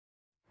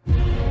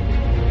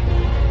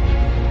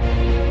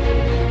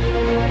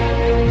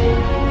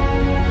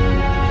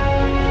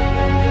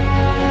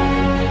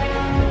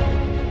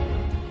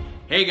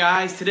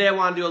guys, today I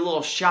want to do a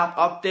little shop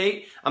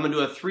update. I'm going to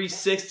do a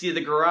 360 of the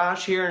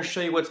garage here and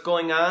show you what's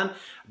going on.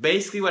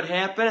 Basically what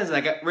happened is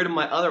I got rid of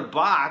my other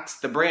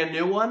box, the brand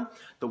new one.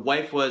 The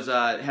wife had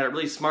a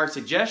really smart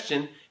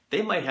suggestion.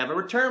 They might have a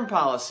return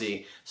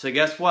policy. So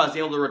guess what? I was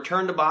able to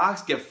return the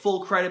box, get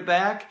full credit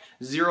back,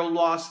 zero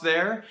loss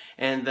there,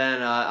 and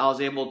then I was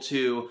able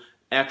to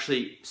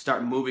actually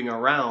start moving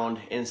around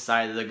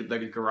inside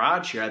the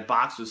garage here. That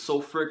box was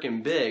so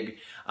freaking big,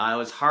 it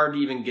was hard to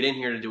even get in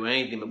here to do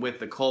anything. But with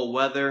the cold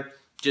weather,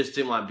 just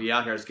didn't want to be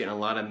out here. I was getting a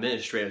lot of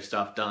administrative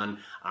stuff done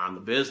on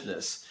the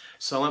business.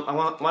 So what I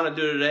want to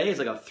do today is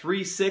like a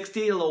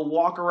 360, a little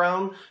walk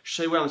around,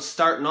 show you what I'm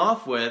starting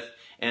off with,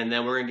 and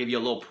then we're going to give you a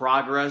little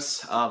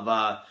progress of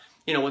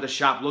what the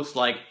shop looks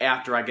like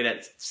after I get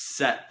it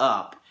set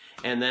up.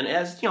 And then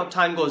as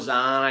time goes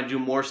on, I do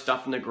more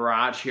stuff in the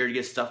garage here to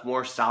get stuff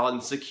more solid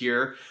and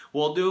secure.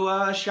 We'll do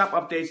shop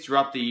updates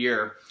throughout the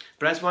year.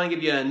 But I just want to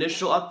give you an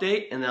initial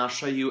update, and then I'll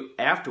show you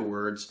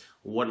afterwards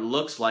what it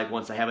looks like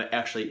once I have it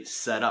actually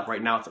set up.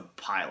 Right now it's a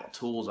pile of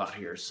tools out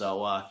here,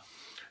 so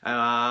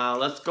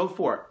let's go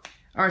for it.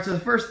 Alright, so the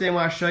first thing I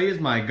want to show you is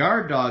my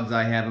guard dogs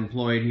I have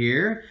employed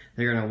here.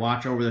 They're going to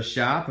watch over the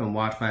shop and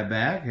watch my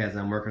back as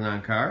I'm working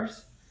on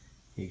cars.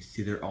 You can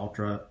see they're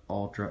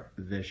ultra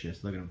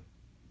vicious. Look at them.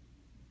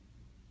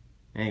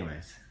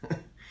 Anyways,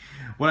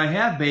 what I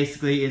have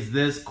basically is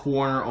this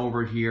corner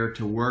over here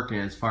to work in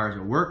as far as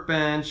a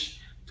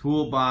workbench,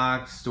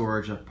 toolbox,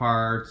 storage of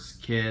parts,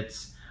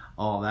 kits,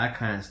 all that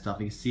kind of stuff.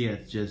 You can see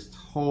it's just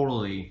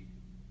totally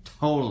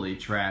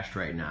trashed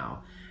right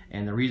now.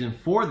 And the reason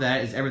for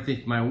that is everything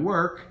from my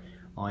work,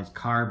 all these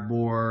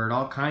cardboard,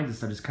 all kinds of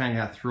stuff just kind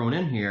of got thrown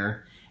in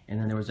here. And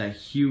then there was that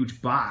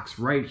huge box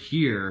right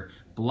here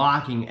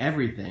blocking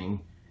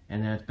everything.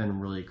 And then it's been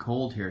really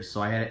cold here,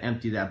 so I had to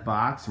empty that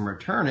box and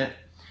return it,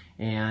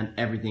 and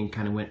everything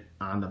kind of went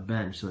on the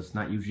bench. So it's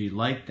not usually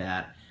like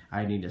that.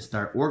 I need to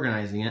start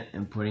organizing it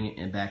and putting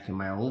it back in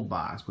my old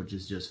box, which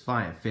is just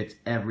fine. It fits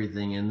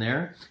everything in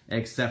there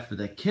except for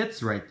the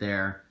kits right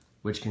there,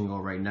 which can go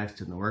right next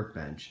to the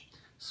workbench.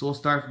 So we'll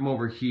start from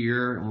over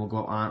here and we'll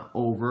go on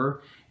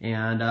over,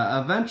 and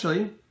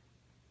eventually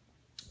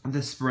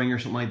this spring or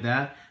something like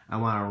that, I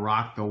want to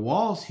rock the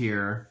walls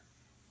here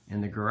in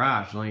the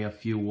garage. There's only a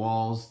few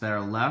walls that are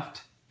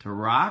left to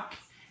rock.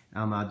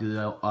 I'm going to do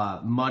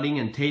the mudding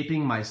and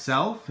taping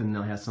myself, and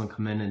then have someone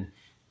come in and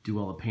do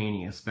all the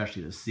painting,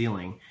 especially the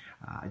ceiling.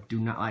 I do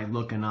not like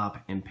looking up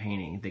and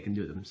painting. They can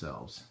do it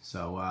themselves.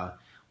 So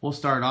we'll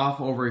start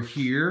off over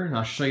here, and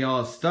I'll show you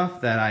all the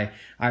stuff that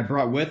I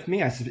brought with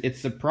me.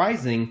 It's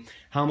surprising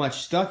how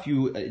much stuff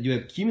you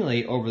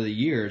accumulate over the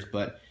years,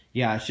 but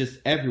yeah, it's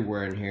just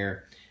everywhere in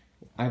here.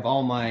 I have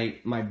all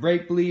my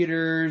brake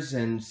bleeders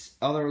and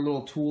other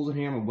little tools in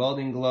here, my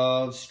welding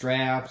gloves,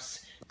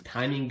 straps,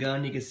 timing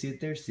gun, you can see it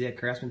there, see that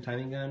Craftsman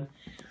timing gun?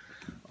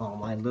 All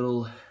my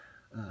little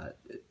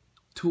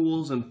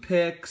tools and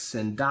picks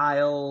and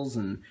dials,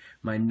 and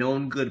my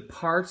known good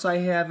parts I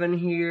have in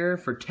here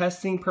for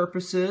testing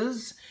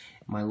purposes,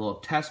 my little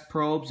test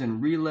probes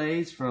and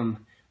relays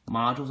from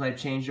modules I've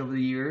changed over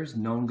the years,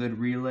 known good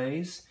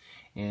relays.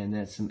 And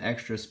then some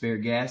extra spare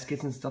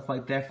gaskets and stuff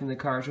like that from the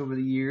cars over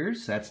the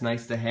years. That's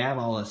nice to have,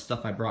 all the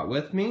stuff I brought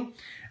with me.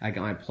 I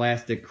got my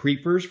plastic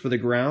creepers for the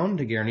ground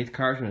to get underneath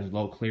cars when it's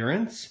low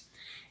clearance.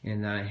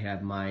 And then I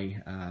have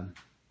my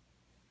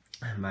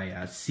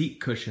seat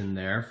cushion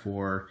there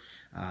for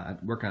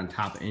working on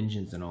top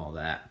engines and all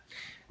that.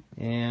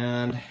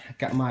 And I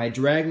got my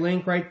drag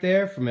link right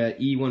there from an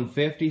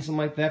E150, something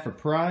like that, for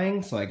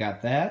prying. So I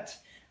got that.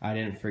 I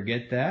didn't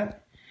forget that.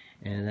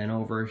 And then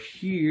over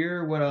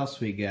here, what else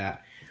we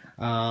got?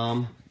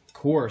 Of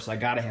course, I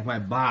gotta have my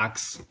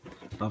box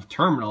of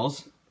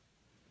terminals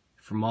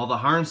from all the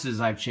harnesses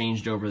I've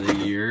changed over the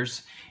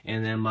years,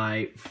 and then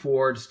my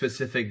Ford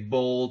specific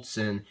bolts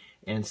and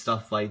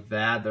stuff like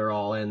that. They're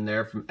all in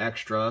there from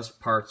extras,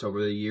 parts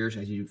over the years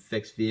as you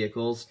fix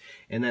vehicles,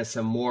 and then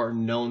some more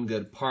known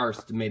good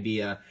parts. Maybe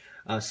a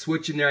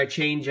switch in there I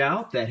change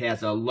out that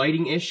has a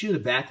lighting issue. The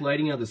back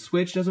lighting of the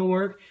switch doesn't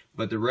work,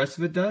 but the rest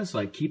of it does. So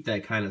I keep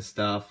that kind of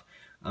stuff.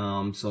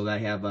 So that I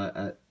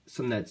have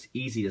something that's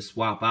easy to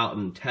swap out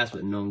and test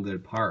with known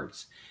good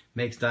parts.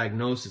 Makes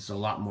diagnosis a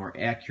lot more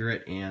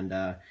accurate and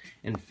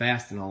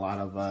fast in a lot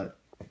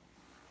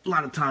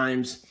of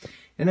times.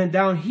 And then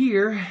down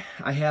here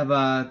I have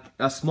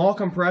a small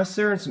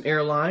compressor and some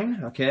air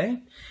line,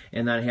 okay?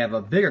 And then I have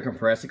a bigger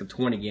compressor, like a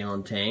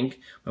 20-gallon tank.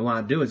 What I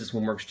want to do is, this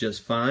one works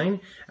just fine.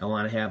 I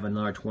want to have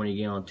another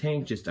 20-gallon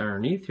tank just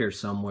underneath here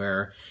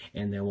somewhere,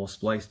 and then we'll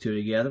splice two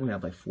together. We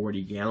have like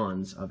 40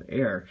 gallons of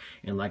air.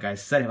 And like I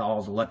said, I have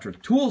all those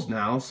electric tools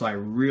now, so I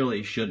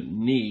really shouldn't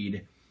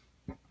need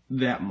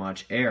that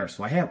much air.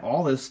 So I have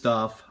all this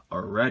stuff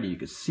already, you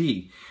can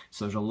see.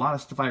 So there's a lot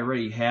of stuff I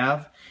already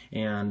have,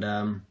 and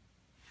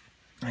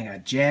I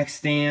got jack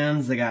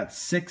stands. I got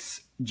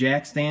 6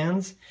 jack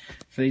stands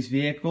for these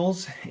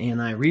vehicles,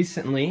 and I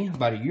recently,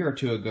 about a year or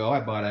two ago, I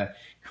bought a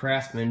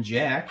Craftsman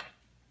jack.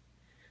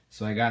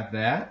 So I got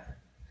that.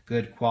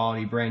 Good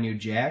quality brand new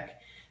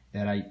jack.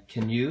 that I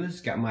can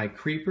use. Got my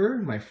creeper.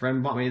 My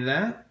friend bought me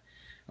that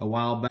a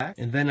while back.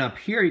 And then up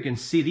here you can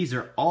see these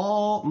are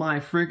all my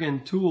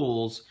friggin'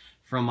 tools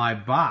from my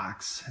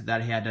box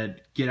that I had to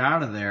get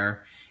out of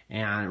there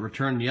and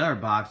return the other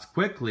box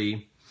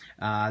quickly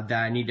that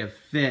I need to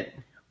fit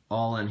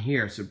all in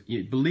here. So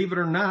believe it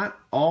or not,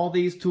 all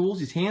these tools,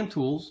 these hand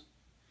tools,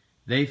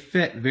 they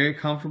fit very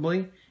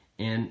comfortably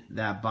in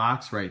that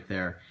box right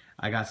there.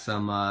 I got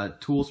some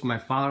tools from my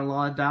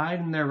father-in-law that died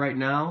in there right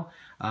now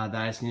that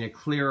I just need to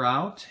clear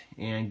out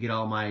and get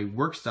all my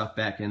work stuff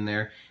back in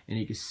there. And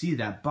you can see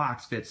that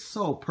box fits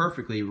so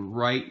perfectly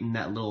right in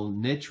that little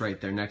niche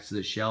right there next to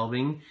the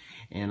shelving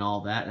and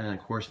all that. And of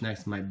course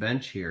next to my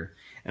bench here.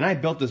 And I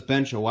built this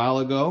bench a while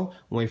ago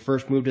when we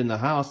first moved in the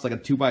house, like a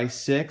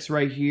 2x6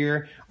 right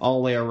here, all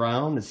the way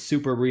around. It's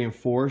super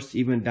reinforced,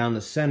 even down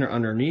the center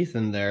underneath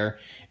in there.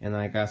 And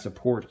I got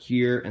support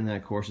here, and then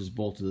of course it's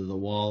bolted to the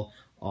wall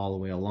all the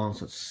way along,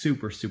 so it's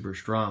super, super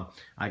strong.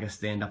 I can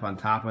stand up on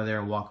top of there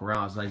and walk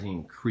around as I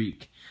can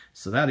creak.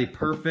 So that'd be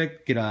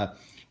perfect. Get a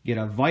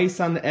vise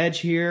on the edge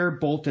here,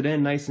 bolt it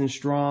in nice and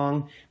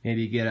strong.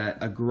 Maybe get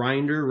a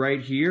grinder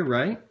right here,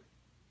 right?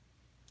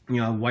 You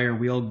know, a wire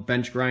wheel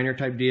bench grinder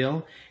type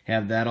deal.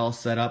 Have that all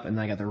set up, and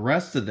I got the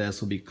rest of this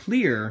will be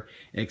clear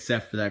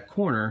except for that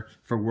corner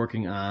for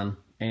working on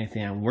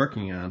anything I'm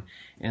working on.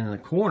 And in the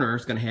corner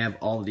is going to have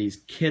all of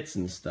these kits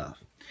and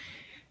stuff.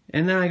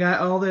 And then I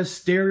got all this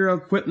stereo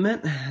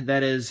equipment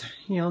that is,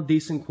 you know,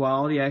 decent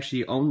quality. I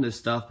actually owned this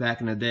stuff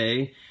back in the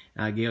day.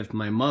 I gave it to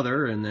my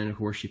mother, and then of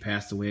course she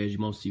passed away, as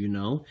most of you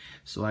know.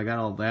 So I got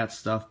all that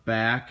stuff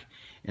back.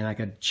 And I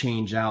could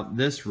change out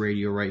this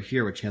radio right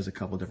here, which has a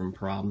couple different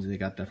problems. They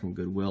got that from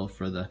Goodwill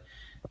for the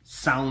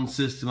sound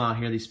system out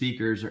here. These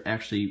speakers are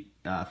actually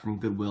from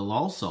Goodwill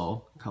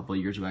also. A couple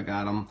of years ago I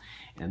got them,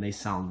 and they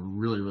sound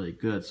really, really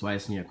good. So I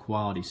just need a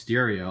quality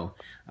stereo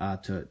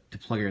to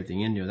plug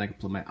everything into. And I can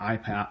put my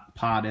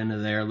iPod into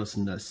there,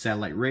 listen to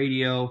satellite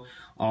radio,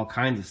 all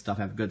kinds of stuff.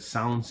 I have a good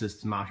sound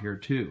system out here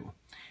too.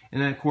 And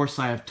then of course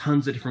I have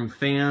tons of different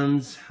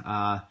fans,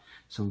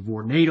 some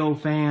Vornado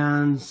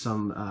fans,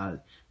 some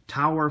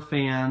tower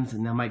fans,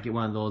 and I might get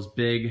one of those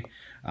big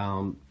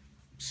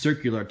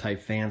circular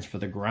type fans for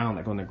the ground,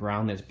 that go on the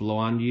ground that's blow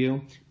onto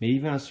you. Maybe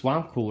even a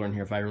swamp cooler in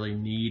here if I really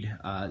need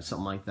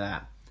something like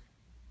that.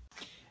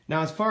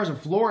 Now as far as the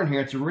floor in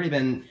here, it's already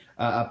been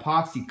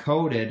epoxy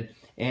coated,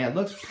 and it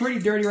looks pretty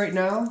dirty right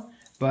now,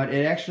 but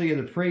it actually is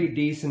a pretty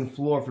decent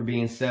floor for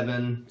being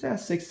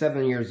 6,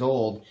 7 years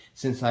old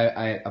since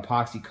I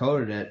epoxy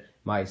coated it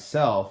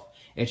myself.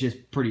 It's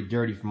just pretty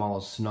dirty from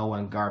all the snow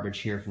and garbage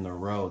here from the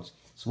roads.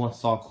 So once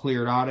it's all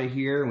cleared out of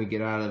here and we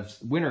get out of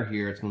winter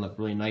here, it's going to look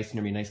really nice and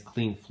it'll be a nice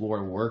clean floor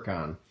to work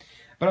on.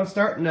 But I'm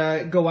starting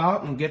to go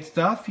out and get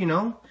stuff, you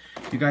know.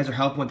 You guys are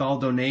helping with all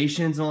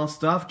donations and all that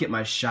stuff. Get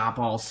my shop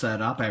all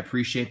set up. I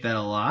appreciate that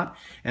a lot.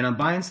 And I'm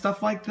buying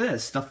stuff like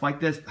this.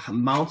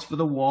 Mounts for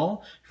the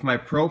wall for my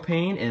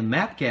propane and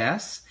MAP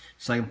gas.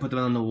 So I can put them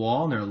on the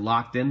wall and they're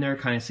locked in there,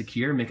 kind of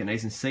secure, make it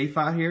nice and safe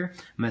out here. I'm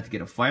going to have to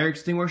get a fire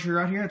extinguisher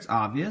out here, it's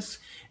obvious.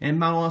 And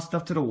mount all that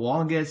stuff to the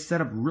wall and get it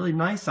set up really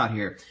nice out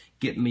here.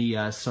 Get me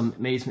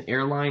maybe some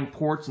airline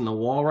ports in the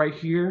wall right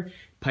here.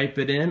 Pipe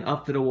it in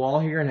up to the wall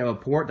here and have a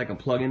port that can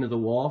plug into the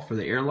wall for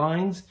the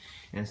airlines.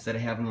 And instead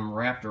of having them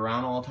wrapped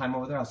around all the time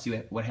over there, I'll see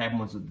what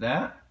happens with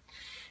that.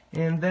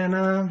 And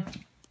then,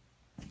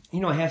 you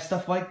know, I have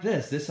stuff like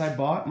this. This I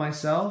bought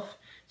myself.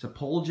 It's a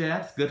pole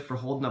jack. It's good for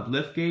holding up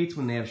lift gates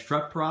when they have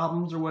strut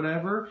problems or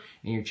whatever,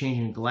 and you're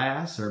changing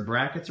glass or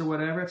brackets or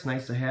whatever. It's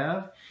nice to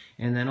have.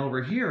 And then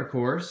over here, of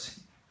course,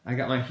 I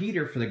got my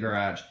heater for the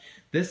garage.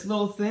 This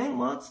little thing,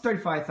 well, it's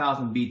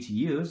 35,000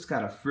 BTUs. It's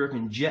got a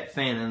freaking jet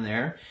fan in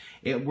there.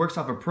 It works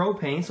off of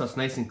propane, so it's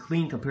nice and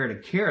clean compared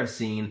to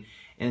kerosene.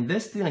 And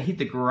this thing, I heat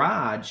the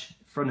garage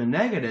from the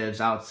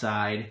negatives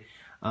outside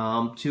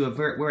to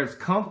where it's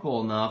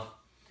comfortable enough,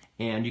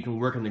 and you can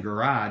work in the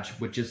garage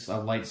with just a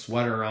light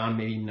sweater on,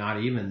 maybe not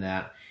even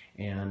that.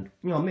 And,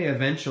 you know, maybe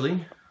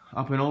eventually,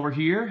 up and over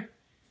here,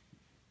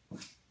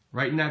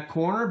 right in that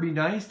corner, it'd be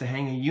nice to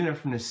hang a unit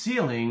from the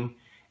ceiling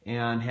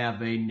and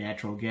have a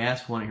natural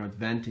gas one here with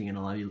venting, and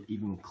it'll be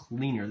even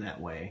cleaner that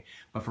way.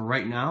 But for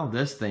right now,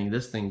 this thing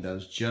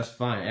does just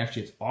fine.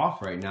 Actually, it's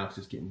off right now because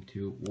it's getting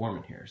too warm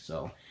in here.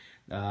 So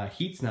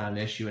heat's not an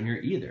issue in here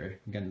either.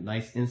 We've got a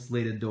nice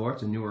insulated door.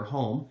 It's a newer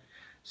home.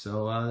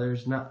 So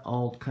there's not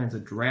all kinds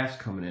of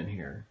drafts coming in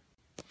here.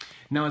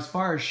 Now as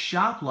far as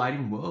shop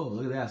lighting, whoa,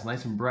 look at that, it's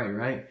nice and bright,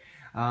 right?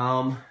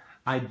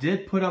 I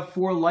did put up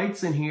 4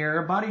 lights in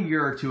here about a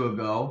year or 2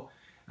 ago.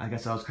 I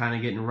guess I was kind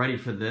of getting ready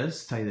for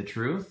this, to tell you the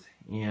truth.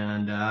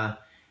 And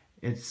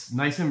it's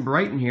nice and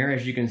bright in here,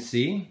 as you can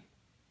see.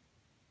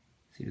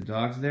 See the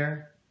dogs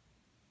there?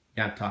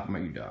 Yeah, I'm talking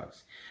about you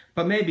dogs.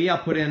 But maybe I'll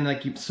put in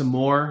like some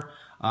more,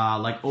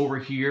 like over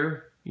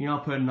here. You know,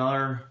 I'll put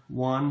another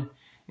 1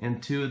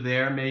 and 2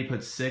 there. Maybe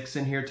put 6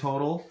 in here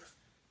total.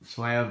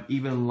 So I have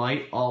even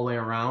light all the way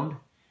around.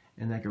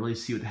 And I can really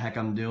see what the heck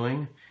I'm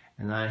doing.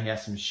 And then I have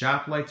some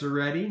shop lights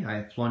already. I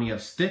have plenty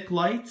of stick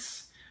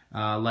lights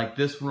like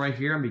this one right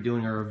here. I'll be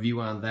doing a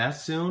review on that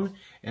soon.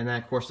 And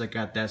then, of course, I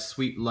got that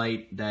sweet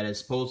light that is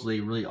supposedly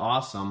really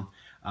awesome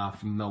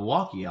from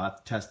Milwaukee. I'll have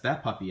to test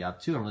that puppy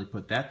out too and really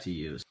put that to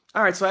use.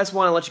 Alright, so I just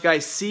want to let you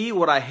guys see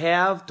what I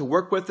have to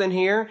work with in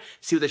here,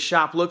 see what the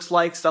shop looks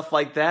like, stuff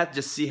like that,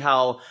 just see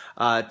how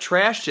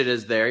trashed it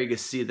is there. You can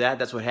see that.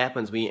 That's what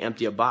happens when you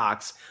empty a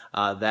box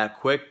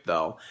that quick,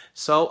 though.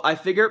 So I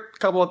figure a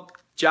couple of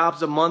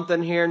jobs a month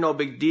in here, no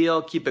big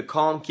deal. Keep it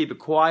calm, keep it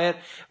quiet.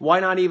 Why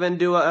not even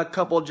do a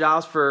couple of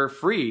jobs for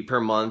free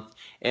per month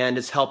and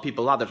just help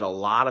people out? There's a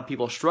lot of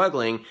people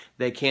struggling.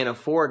 They can't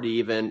afford to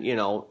even,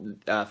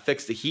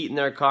 fix the heat in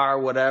their car or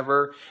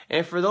whatever.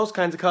 And for those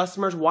kinds of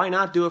customers, why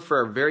not do it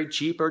for very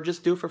cheap or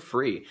just do it for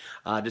free?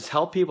 Just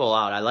help people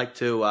out. I like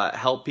to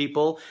help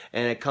people,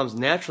 and it comes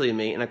naturally to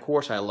me. And of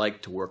course, I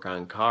like to work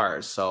on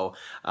cars. So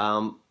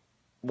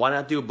why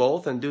not do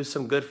both and do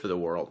some good for the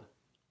world?